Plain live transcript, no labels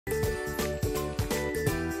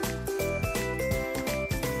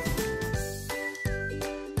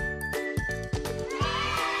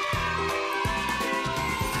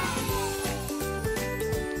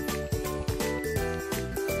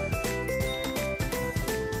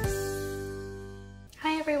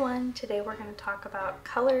Today we're going to talk about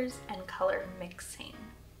colors and color mixing.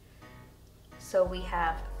 So we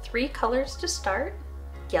have 3 colors to start: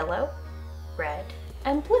 yellow, red,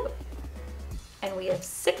 and blue. And we have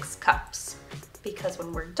 6 cups because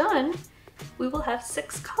when we're done, we will have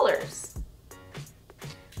 6 colors.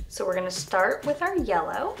 So we're going to start with our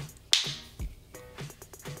yellow.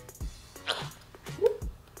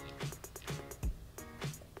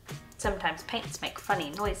 Sometimes paints make funny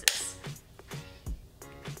noises.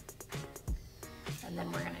 And then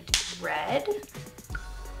we're going to do red.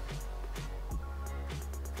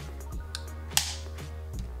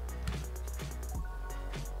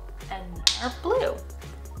 And then our blue.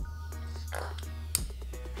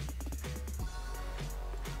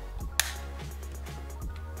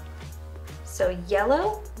 So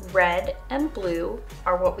yellow, red, and blue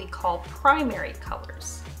are what we call primary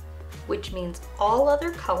colors, which means all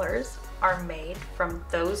other colors are made from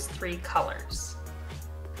those 3 colors.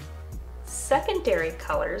 Secondary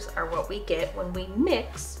colors are what we get when we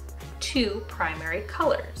mix 2 primary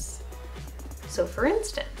colors. So for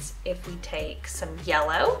instance, if we take some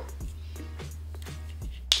yellow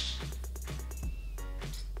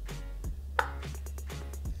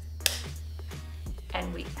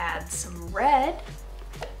and we add some red,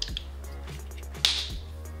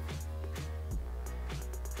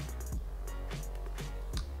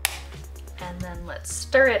 and then let's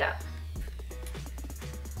stir it up.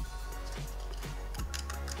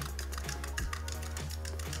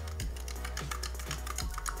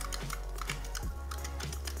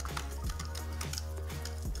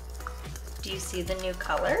 Do you see the new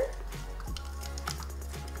color?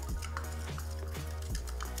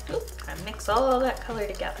 Oop, I mix all that color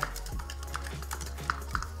together.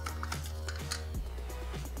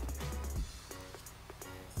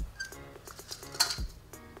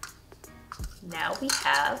 Now we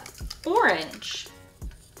have orange.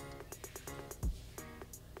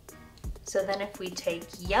 So then if we take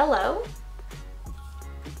yellow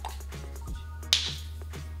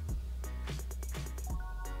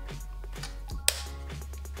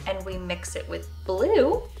and we mix it with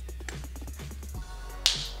blue,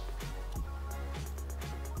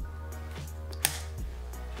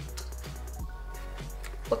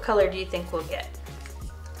 what color do you think we'll get?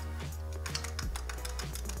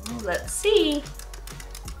 Let's see.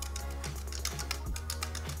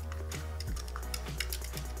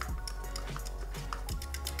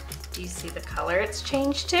 Do you see the color it's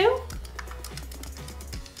changed to?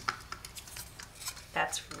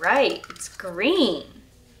 That's right, it's green.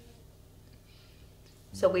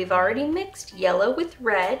 So we've already mixed yellow with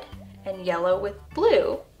red and yellow with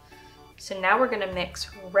blue. So now we're going to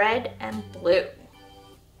mix red and blue.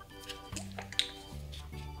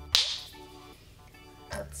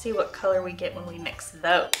 Let's see what color we get when we mix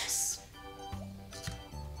those.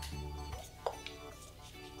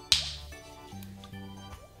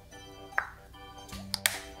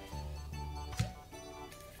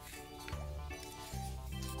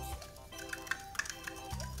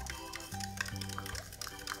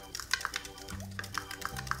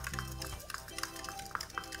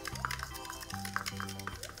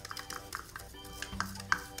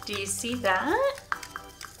 Do you see that?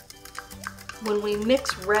 When we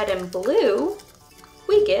mix red and blue,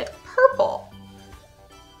 we get purple.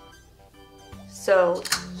 So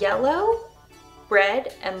yellow,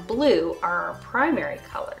 red, and blue are our primary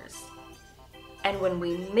colors. And when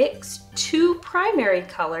we mix 2 primary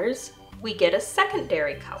colors, we get a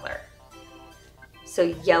secondary color. So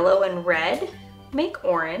yellow and red make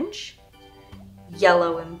orange,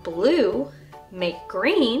 yellow and blue make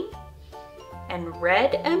green, and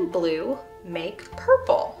red and blue make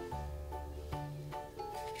purple.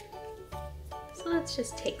 So let's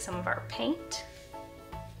just take some of our paint.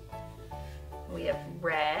 We have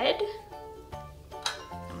red.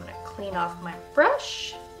 I'm going to clean off my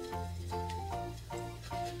brush.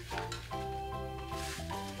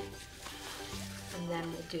 And then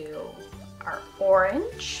we'll do our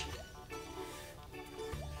orange.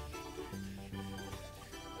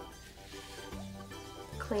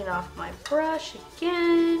 Clean off my brush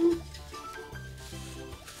again.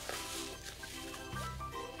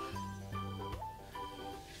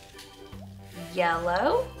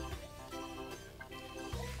 Yellow.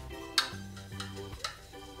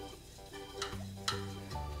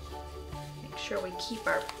 Make sure we keep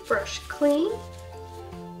our brush clean.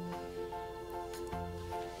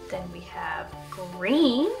 Then we have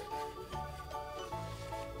green.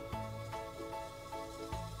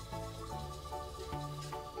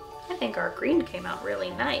 I think our green came out really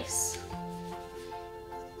nice.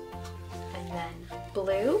 And then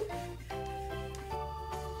blue.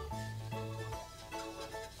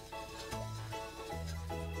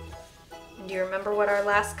 Do you remember what our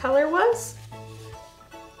last color was?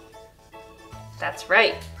 That's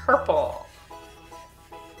right, purple.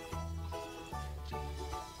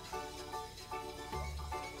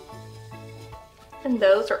 And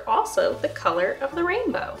those are also the color of the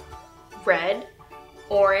rainbow. Red,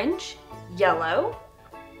 orange, yellow,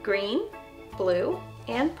 green, blue,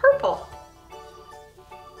 and purple.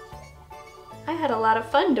 I had a lot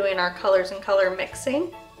of fun doing our colors and color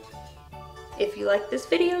mixing. If you like this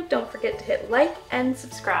video, don't forget to hit like and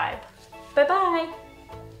subscribe. Bye-bye!